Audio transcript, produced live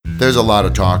There's a lot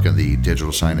of talk in the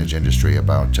digital signage industry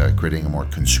about creating a more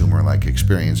consumer-like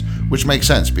experience, which makes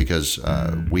sense because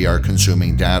we are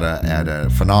consuming data at a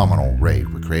phenomenal rate.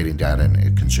 We're creating data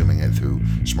and consuming it through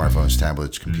smartphones,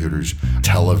 tablets, computers,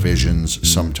 televisions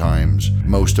sometimes.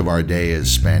 Most of our day is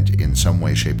spent in some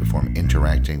way, shape, or form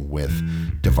interacting with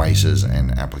devices and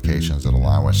applications that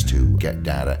allow us to get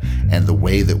data. And the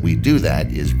way that we do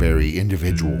that is very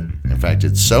individual. In fact,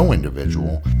 it's so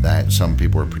individual that some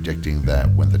people are predicting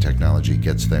that when the technology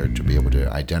gets there to be able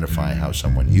to identify how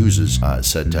someone uses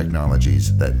said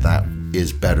technologies, that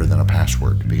is better than a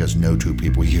password because no two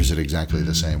people use it exactly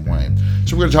the same way.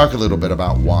 So we're going to talk a little bit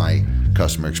about why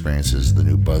customer experience is the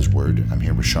new buzzword. I'm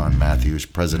here with Sean Matthews,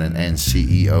 President and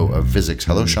CEO of Vuzix.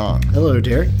 Hello, Sean. Hello,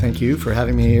 Derek. Thank you for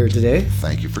having me here today.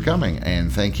 Thank you for coming,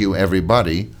 and thank you,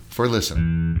 everybody, for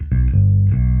listening.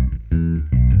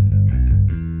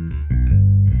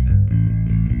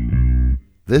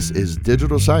 This is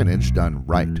digital signage done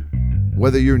right.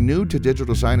 Whether you're new to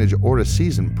digital signage or a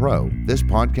seasoned pro, this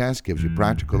podcast gives you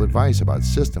practical advice about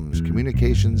systems,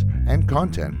 communications, and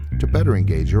content to better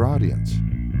engage your audience.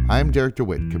 I'm Derek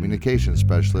DeWitt, Communications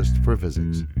Specialist for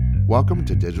Vuzix. Welcome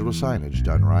to Digital Signage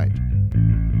Done Right.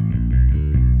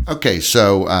 Okay,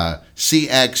 so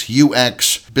CX,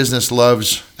 UX, business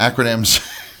loves acronyms.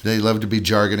 They love to be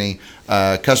jargony.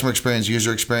 Customer experience,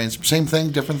 user experience, same thing,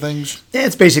 different things? Yeah,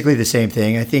 it's basically the same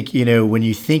thing. I think, when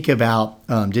you think about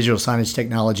digital signage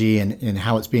technology and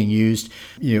how it's being used,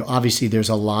 obviously there's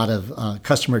a lot of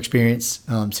customer experience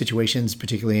situations,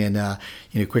 particularly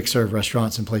in, quick serve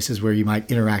restaurants and places where you might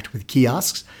interact with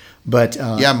kiosks. But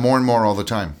more and more all the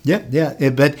time. Yeah.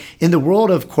 But in the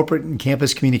world of corporate and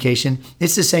campus communication,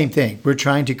 it's the same thing. We're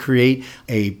trying to create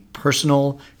a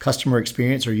personal customer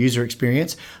experience or user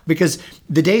experience because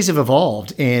the days have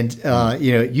evolved. And,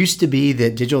 it used to be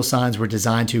that digital signs were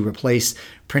designed to replace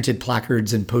printed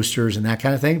placards and posters and that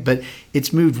kind of thing. But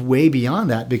it's moved way beyond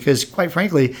that because, quite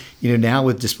frankly, now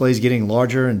with displays getting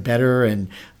larger and better and,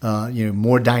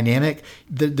 more dynamic,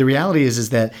 the reality is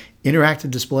that interactive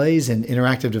displays and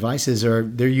interactive devices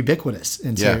they're ubiquitous.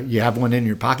 And so you have one in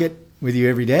your pocket with you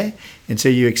every day. And so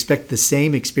you expect the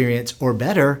same experience or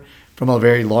better from a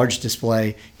very large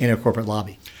display in a corporate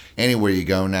lobby. Anywhere you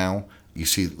go now, you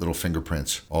see little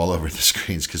fingerprints all over the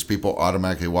screens because people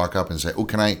automatically walk up and say, "Oh,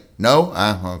 can I?" No?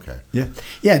 Okay. Yeah.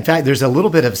 In fact, there's a little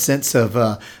bit of sense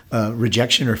of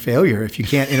rejection or failure if you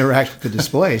can't interact with the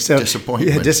display. So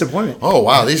disappointment. Yeah, disappointment. Oh,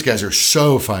 wow. These guys are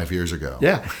so 5 years ago.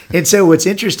 Yeah. And so what's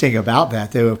interesting about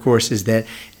that, though, of course, is that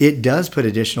it does put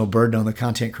additional burden on the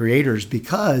content creators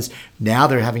because now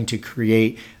they're having to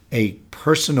create a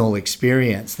personal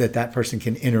experience that person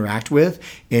can interact with,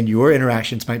 and your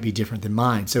interactions might be different than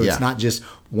mine. So it's not just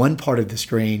one part of the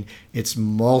screen, it's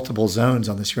multiple zones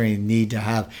on the screen need to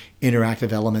have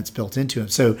interactive elements built into them.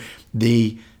 So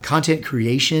the content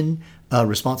creation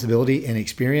responsibility and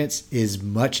experience is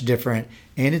much different,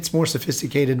 and it's more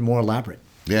sophisticated and more elaborate.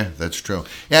 Yeah, that's true.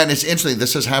 Yeah, and it's interesting.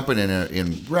 This has happened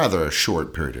in rather a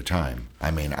short period of time. I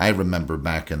mean, I remember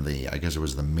back in the late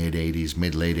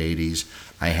 80s,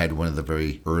 I had one of the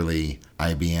very early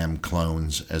IBM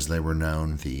clones, as they were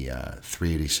known, the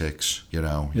 386. You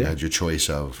had your choice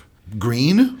of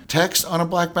green text on a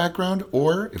black background,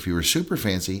 or if you were super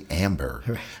fancy, amber.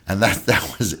 And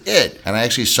that was it. And I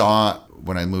actually saw,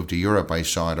 when I moved to Europe, I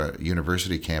saw at a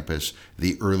university campus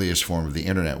the earliest form of the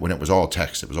internet when it was all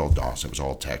text. It was all DOS. It was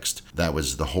all text. That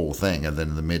was the whole thing. And then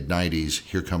in the mid-90s,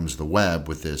 here comes the web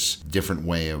with this different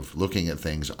way of looking at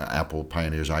things. Apple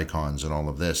pioneers icons and all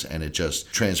of this, and it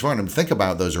just transformed. And think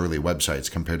about those early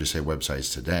websites compared to, say,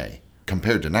 websites today.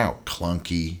 Compared to now,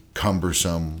 clunky,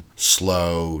 cumbersome,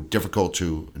 slow, difficult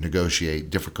to negotiate,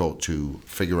 difficult to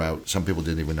figure out. Some people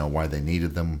didn't even know why they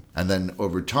needed them. And then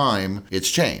over time, it's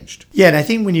changed. Yeah, and I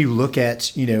think when you look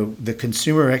at, the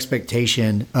consumer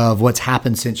expectation of what's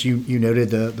happened since you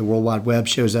noted the World Wide Web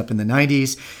shows up in the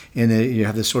 90s, and you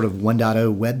have this sort of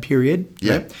 1.0 web period.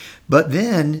 Yeah. Right? But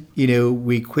then,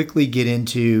 we quickly get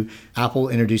into Apple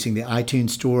introducing the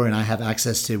iTunes Store, and I have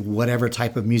access to whatever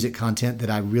type of music content that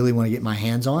I really want to get my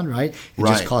hands on, right? It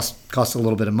just costs a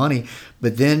little bit of money.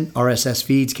 But then RSS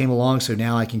feeds came along, so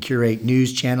now I can curate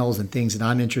news channels and things that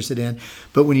I'm interested in.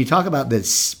 But when you talk about the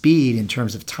speed in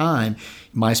terms of time,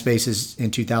 MySpace is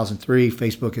in 2003,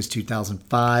 Facebook is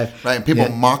 2005. Right, and people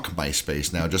mock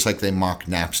MySpace now, just like they mock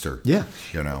Napster. Yeah,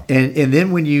 And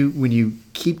then when you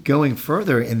keep going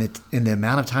further in the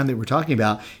amount of time that we're talking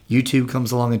about, YouTube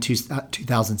comes along in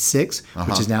 2006,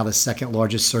 which is now the second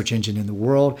largest search engine in the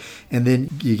world, and then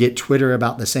you get Twitter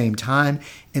about the same time,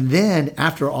 and then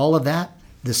after all of that,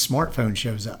 the smartphone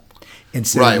shows up. And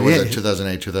so Right, was it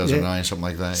 2008, 2009, something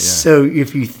like that? Yeah. So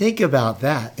if you think about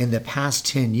that, in the past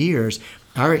 10 years,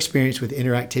 our experience with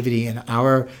interactivity and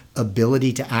our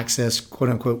ability to access, quote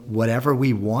unquote, whatever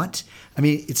we want, I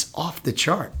mean, it's off the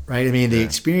chart, right? I mean, the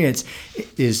experience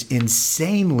is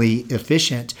insanely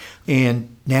efficient.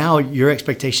 And now your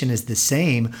expectation is the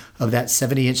same of that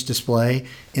 70-inch display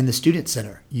in the student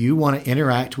center. You want to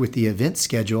interact with the event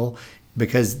schedule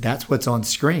because that's what's on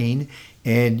screen.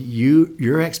 And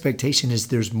your expectation is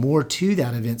there's more to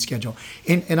that event schedule.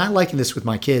 And I liken this with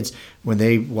my kids when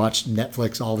they watch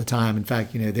Netflix all the time. In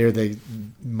fact,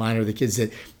 mine are the kids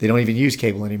that they don't even use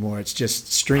cable anymore. It's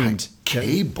just streamed.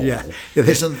 Cable? Yeah.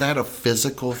 Isn't that a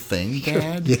physical thing,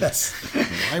 Dad? Yes.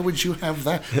 Why would you have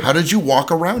that? How did you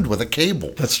walk around with a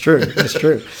cable? That's true. That's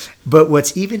true. But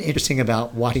what's even interesting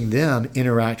about watching them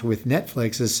interact with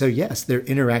Netflix is, so yes, they're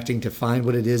interacting to find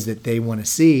what it is that they want to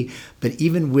see. But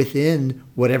even within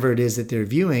whatever it is that they're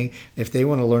viewing, if they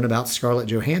want to learn about Scarlett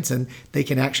Johansson, they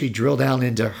can actually drill down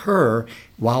into her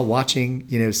while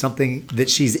watching, something that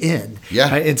she's in.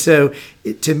 Yeah. Right? And so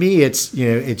to me, it's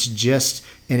just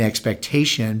an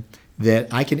expectation that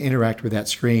I can interact with that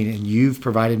screen, and you've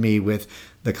provided me with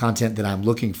the content that I'm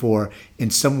looking for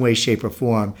in some way, shape, or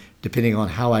form, depending on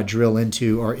how I drill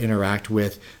into or interact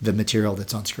with the material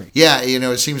that's on screen. Yeah,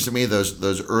 it seems to me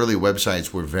those early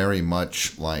websites were very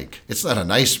much like, it's not a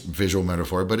nice visual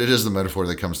metaphor, but it is the metaphor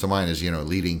that comes to mind, is,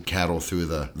 leading cattle through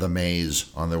the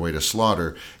maze on their way to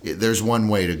slaughter. There's one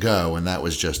way to go, and that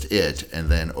was just it. And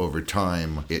then over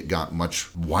time, it got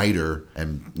much wider,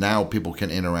 and now people can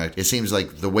interact. It seems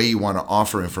like the way you want to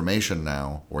offer information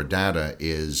now, or data,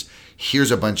 is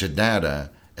here's a bunch of data,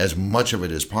 as much of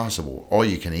it as possible, all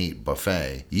you can eat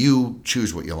buffet. You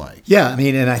choose what you like. Yeah, I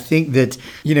mean, and I think that,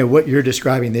 what you're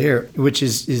describing there, which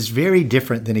is very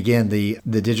different than, again, the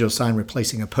digital sign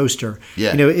replacing a poster.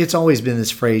 Yeah. It's always been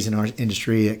this phrase in our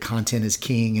industry that content is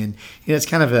king. And, it's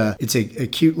kind of a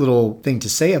cute little thing to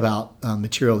say about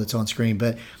material that's on screen.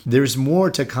 But there's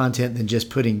more to content than just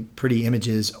putting pretty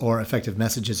images or effective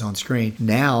messages on screen.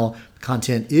 Now,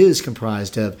 content is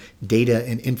comprised of data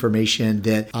and information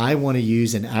that I want to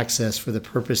use and access for the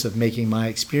purpose of making my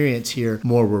experience here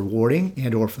more rewarding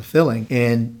and or fulfilling.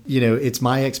 And, it's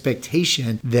my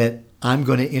expectation that I'm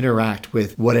going to interact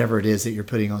with whatever it is that you're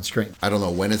putting on screen. I don't know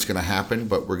when it's going to happen,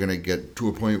 but we're going to get to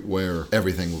a point where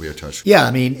everything will be a touch. Yeah, I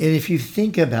mean, and if you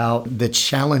think about the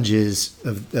challenges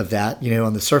of that,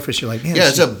 on the surface, you're like, man.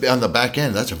 Yeah, on the back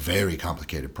end, that's a very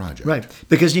complicated project. Right.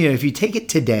 Because, if you take it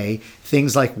today,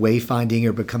 things like wayfinding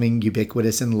are becoming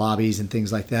ubiquitous in lobbies and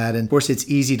things like that. And of course, it's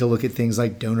easy to look at things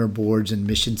like donor boards and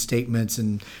mission statements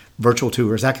and virtual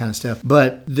tours, that kind of stuff.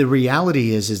 But the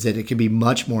reality is that it can be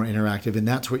much more interactive. And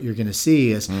that's what you're going to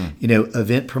see is,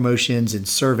 event promotions and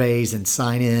surveys and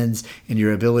sign-ins and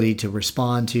your ability to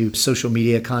respond to social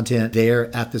media content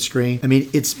there at the screen. I mean,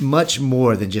 it's much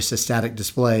more than just a static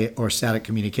display or static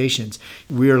communications.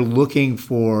 We're looking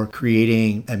for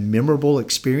creating a memorable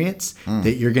experience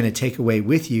that you're going to take away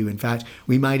with you. In fact,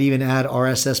 we might even add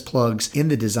RSS plugs in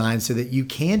the design so that you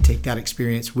can take that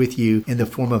experience with you in the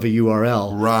form of a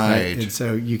URL. Right. And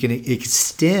so you can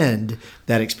extend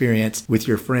that experience with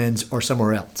your friends or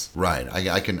somewhere else. Right.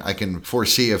 I can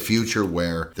foresee a future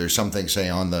where there's something, say,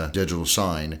 on the digital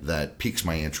sign that piques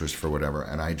my interest for whatever,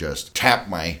 and I just tap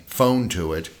my phone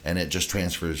to it, and it just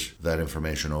transfers that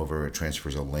information over. It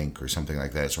transfers a link or something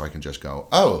like that, so I can just go,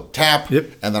 oh, tap,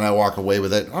 Yep. And then I walk away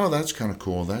with it. Oh, that's kind of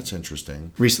cool. That's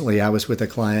interesting. Recently, I was with a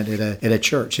client at a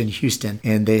church in Houston,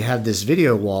 and they had this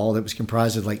video wall that was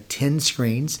comprised of like 10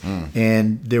 screens,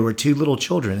 and there were 2 little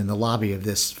children in the lobby of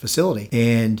this facility.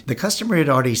 And the customer had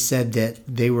already said that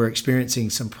they were experiencing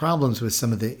some problems with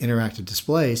some of the interactive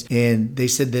displays, and they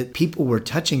said that people were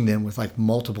touching them with like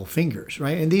multiple fingers,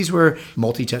 right? And these were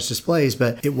multi-touch displays,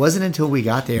 but it wasn't until we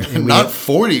got there. And Not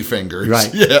 40 fingers.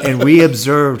 Right. Yeah. And we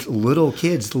observed little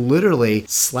kids literally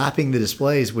slapping the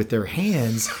displays with their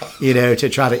hands, to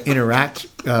try to interact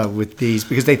with these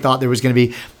because they thought there was going to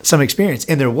be some experience.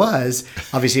 And there was.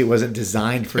 Obviously, it wasn't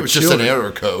designed for It was children. just an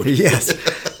error code. Yes.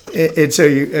 And so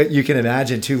you can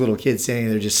imagine 2 little kids standing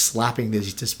there just slapping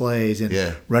these displays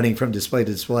and running from display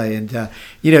to display. And,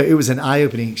 it was an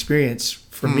eye-opening experience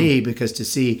for me because to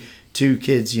see 2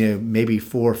 kids, maybe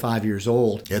 4 or 5 years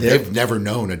old. Yeah, they've never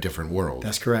known a different world.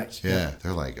 That's correct. Yeah,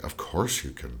 they're like, of course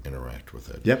you can interact with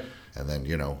it. Yep. And then,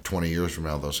 20 years from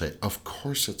now, they'll say, of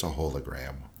course it's a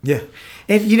hologram. Yeah.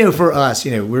 And, for us,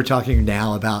 we're talking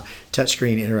now about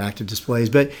touchscreen interactive displays,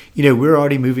 but, we're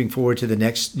already moving forward to the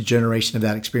next generation of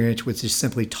that experience, which is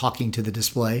simply talking to the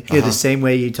display. The same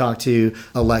way you talk to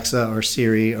Alexa or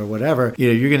Siri or whatever,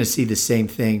 you're going to see the same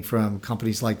thing from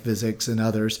companies like Vuzix and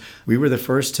others. We were the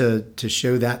first to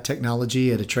show that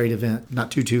technology at a trade event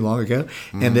not too long ago.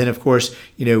 And then, of course,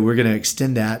 we're going to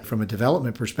extend that from a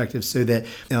development perspective so that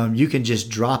you can just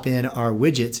drop in our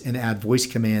widgets and add voice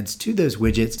commands to those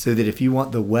widgets so that if you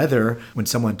want the weather, when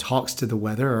someone talks to the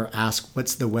weather or asks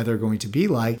what's the weather going to be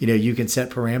like, you can set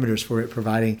parameters for it,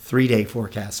 providing 3-day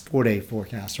forecast, 4-day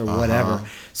forecast, or whatever.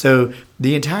 So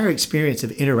the entire experience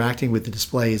of interacting with the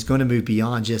display is going to move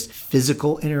beyond just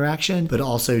physical interaction, but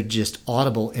also just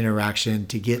audible interaction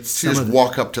to get some just of the...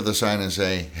 walk up to the sign and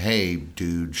say, "Hey,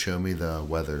 dude, show me the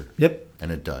weather." Yep.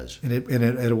 And it does. And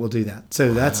it will do that.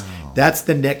 So that's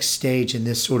the next stage in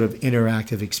this sort of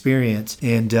interactive experience.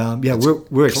 And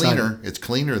we're excited. Cleaner. It's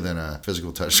cleaner than a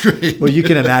physical touchscreen. Well, you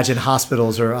can imagine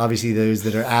hospitals are obviously those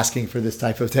that are asking for this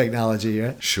type of technology,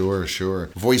 right? Sure.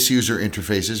 Voice user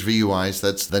interfaces, VUIs,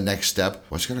 that's the next step.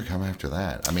 What's going to come after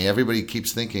that? I mean, everybody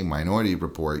keeps thinking Minority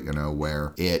Report,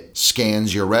 where it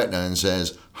scans your retina and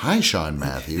says, "Hi, Sean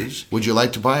Matthews. Would you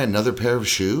like to buy another pair of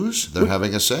shoes? They're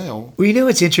having a sale." Well,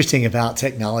 what's interesting about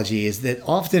technology is that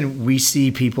often we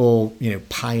see people,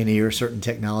 pioneer certain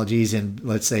technologies in,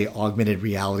 let's say, augmented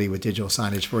reality with digital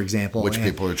signage, for example. Which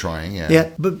people are trying, yeah. Yeah,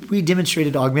 but we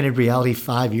demonstrated augmented reality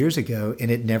 5 years ago, and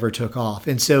it never took off.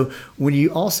 And so when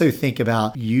you also think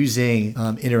about using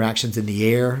interactions in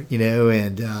the air,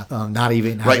 and not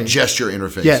even having... Right, gesture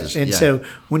interfaces. Yes, and so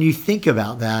when you think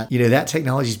about that, that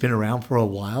technology's been around for a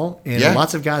while, and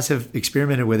lots of guys have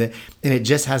experimented with it, and it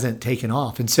just hasn't taken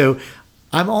off. And so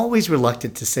I'm always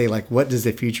reluctant to say, what does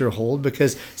the future hold?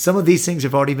 Because some of these things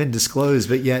have already been disclosed,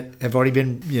 but yet have already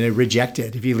been,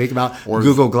 rejected. If you think about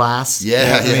Google Glass.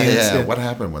 Yeah. What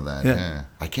happened with that? Yeah.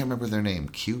 I can't remember their name.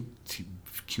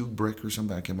 Kubrick or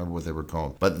something. I can't remember what they were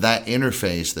called. But that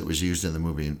interface that was used in the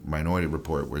movie Minority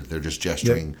Report, where they're just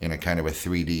gesturing in a kind of a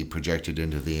 3D projected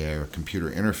into the air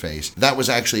computer interface, that was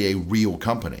actually a real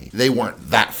company. They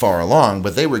weren't that far along,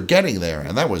 but they were getting there.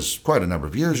 And that was quite a number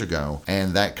of years ago.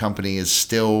 And that company is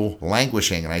still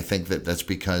languishing. And I think that that's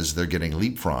because they're getting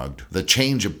leapfrogged. The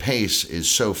change of pace is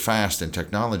so fast in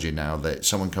technology now that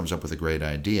someone comes up with a great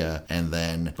idea, and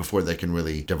then before they can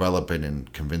really develop it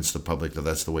and convince the public that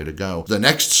that's the way to go, the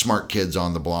next smart kids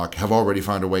on the block have already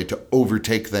found a way to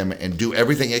overtake them and do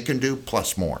everything it can do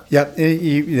plus more. Yep,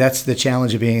 that's the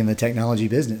challenge of being in the technology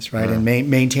business, right? And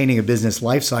maintaining a business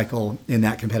life cycle in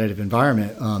that competitive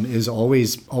environment is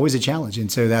always a challenge.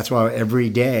 And so that's why every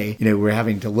day, we're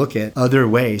having to look at other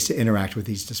ways to interact with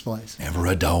these displays. Never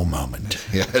a dull moment.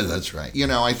 Yeah, that's right.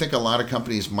 I think a lot of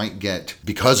companies might get,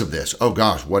 because of this, oh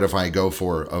gosh, what if I go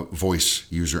for a voice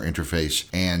user interface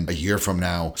and a year from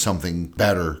now something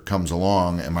better comes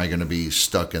along? Am I going to be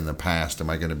stuck in the past? Am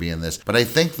I going to be in this? But I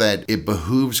think that it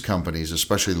behooves companies,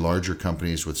 especially larger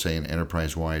companies with, say, an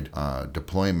enterprise-wide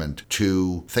deployment,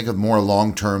 to think of more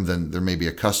long-term than they're maybe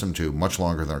accustomed to, much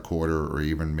longer than a quarter or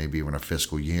maybe even a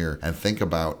fiscal year, and think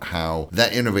about how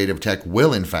that innovative tech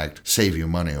will, in fact, save you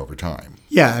money over time.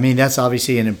 Yeah, that's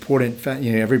obviously an important,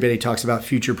 everybody talks about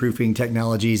future-proofing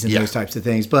technologies and those types of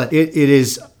things, but it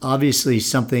is obviously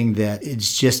something that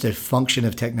it's just a function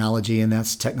of technology, and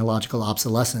that's technological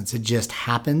obsolescence. It just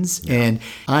happens, and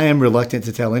I am reluctant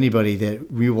to tell anybody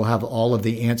that we will have all of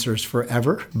the answers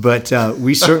forever, but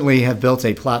we certainly have built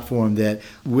a platform that,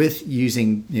 with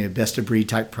using best-of-breed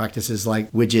type practices like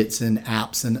widgets and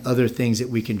apps and other things that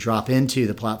we can drop into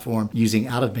the platform using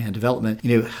out-of-band development,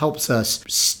 helps us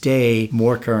stay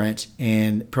more current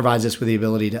and provides us with the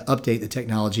ability to update the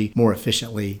technology more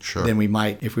efficiently than we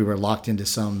might if we were locked into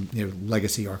some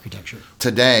legacy architecture.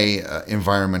 Today,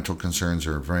 environmental concerns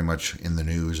are very much in the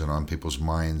news and on people's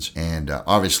minds. And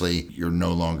obviously, you're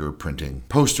no longer printing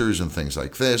posters and things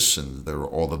like this. And there are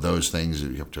all of those things.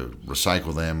 You have to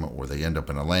recycle them, or they end up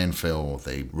in a landfill.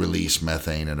 They release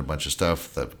methane and a bunch of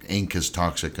stuff. The ink is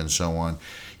toxic and so on.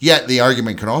 Yet the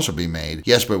argument can also be made,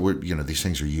 yes, but these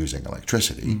things are using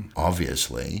electricity,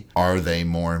 obviously. Are they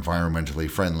more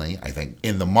environmentally friendly? I think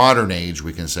in the modern age,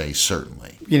 we can say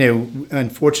certainly.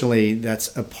 Unfortunately,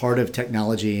 that's a part of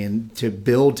technology, and to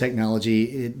build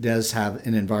technology, it does have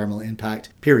an environmental impact,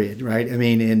 period, right?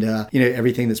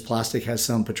 Everything that's plastic has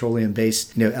some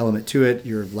petroleum-based, element to it.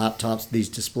 Your laptops, these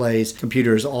displays,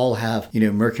 computers all have,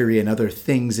 mercury and other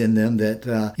things in them that,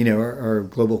 are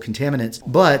global contaminants.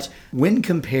 But when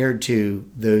compared to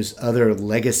those other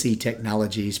legacy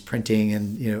technologies, printing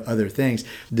and, other things, things.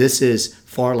 This is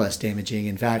far less damaging.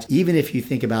 In fact, even if you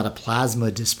think about a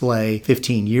plasma display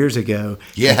 15 years ago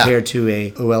compared to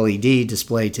a OLED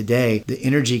display today, the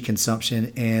energy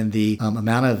consumption and the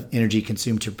amount of energy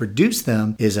consumed to produce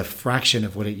them is a fraction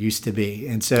of what it used to be.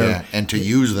 And so, and to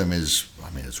use them is,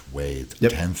 it's way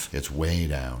tenth. It's way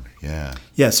down.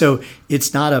 Yeah. So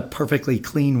it's not a perfectly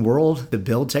clean world to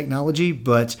build technology,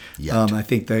 but I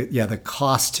think the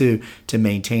cost to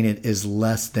maintain it is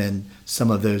less than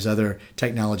some of those other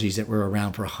technologies that were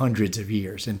around for hundreds of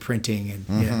years in printing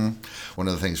and One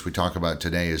of the things we talk about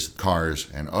today is cars,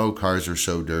 and cars are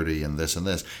so dirty and this and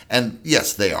this. And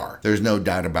yes, they are. There's no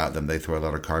doubt about them. They throw a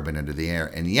lot of carbon into the air.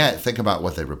 And yet, think about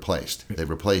what they replaced. They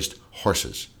replaced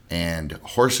horses. And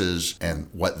horses and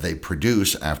what they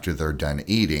produce after they're done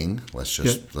eating, let's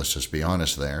just be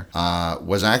honest there,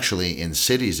 was actually, in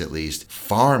cities at least,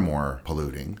 far more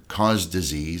polluting, caused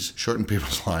disease, shortened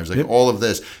people's lives, all of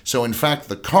this. So in fact,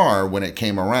 the car, when it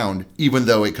came around, even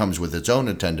though it comes with its own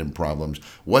attendant problems,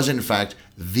 was in fact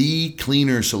the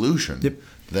cleaner solution.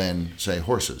 Than, say,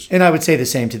 horses. And I would say the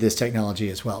same to this technology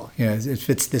as well. It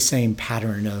fits the same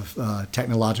pattern of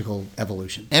technological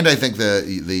evolution. And I think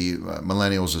the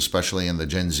millennials, especially, and the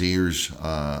Gen Zers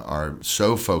are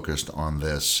so focused on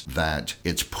this that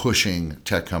it's pushing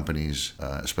tech companies,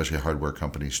 especially hardware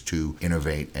companies, to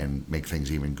innovate and make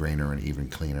things even greener and even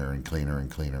cleaner and cleaner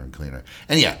and cleaner and cleaner.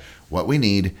 And what we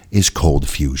need is cold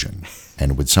fusion.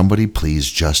 And would somebody please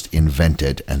just invent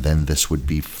it, and then this would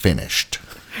be finished.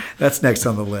 That's next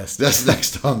on the list. That's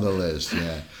next on the list,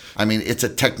 yeah. It's a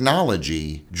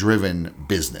technology-driven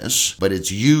business, but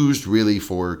it's used really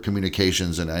for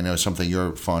communications, and I know something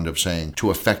you're fond of saying,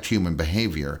 to affect human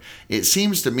behavior. It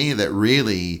seems to me that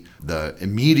really the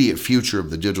immediate future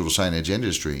of the digital signage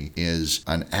industry is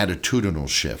an attitudinal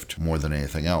shift more than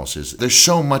anything else. There's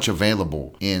so much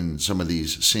available in some of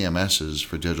these CMSs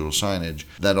for digital signage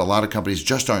that a lot of companies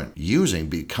just aren't using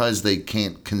because they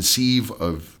can't conceive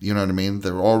of,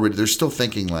 they're still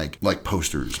thinking like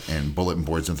posters and bulletin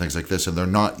boards and things like this, and they're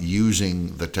not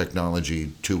using the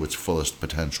technology to its fullest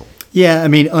potential. Yeah,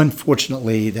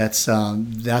 unfortunately, that's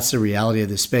the reality of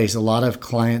this space. A lot of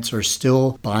clients are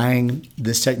still buying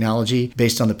this technology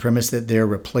based on the premise that they're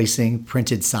replacing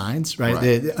printed signs,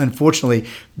 right? Unfortunately,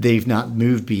 they've not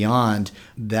moved beyond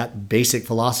that basic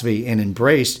philosophy and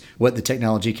embraced what the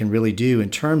technology can really do in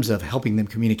terms of helping them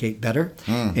communicate better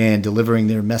and delivering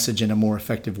their message in a more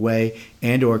effective way,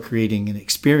 and or creating an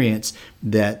experience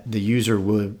that the user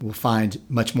will find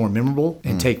much more memorable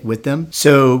and take with them.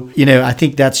 So, I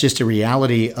think that's just a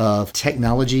reality of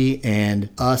technology and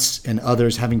us and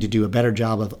others having to do a better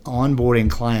job of onboarding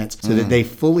clients so that they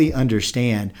fully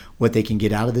understand what they can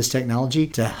get out of this technology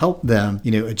to help them,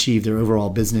 achieve their overall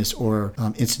business or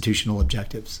institutional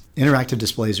objectives. Interactive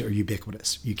displays are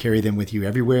ubiquitous. You carry them with you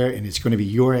everywhere, and it's going to be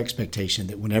your expectation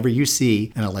that whenever you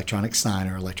see an electronic sign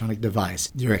or electronic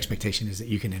device, your expectation is that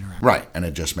you can interact. Right, and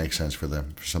it just makes sense for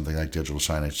something like digital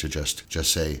signage to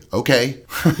just say, okay,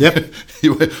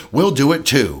 we'll do it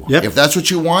too. Yep. If that's what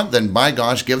you want, then by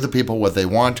gosh, give the people what they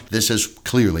want. This is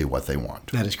clearly what they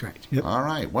want. That is correct. Yep. All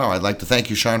right. Well, I'd like to thank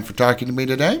you, Sean, for talking to me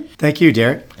today. Thank you,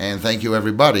 Derek. And thank you,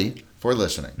 everybody, for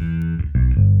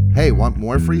listening. Hey, want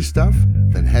more free stuff?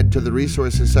 Then head to the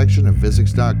resources section of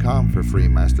Vuzix.com for free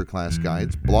masterclass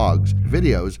guides, blogs,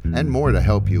 videos, and more to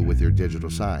help you with your digital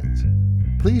signs.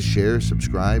 Please share,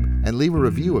 subscribe, and leave a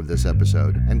review of this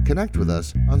episode, and connect with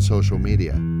us on social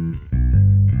media.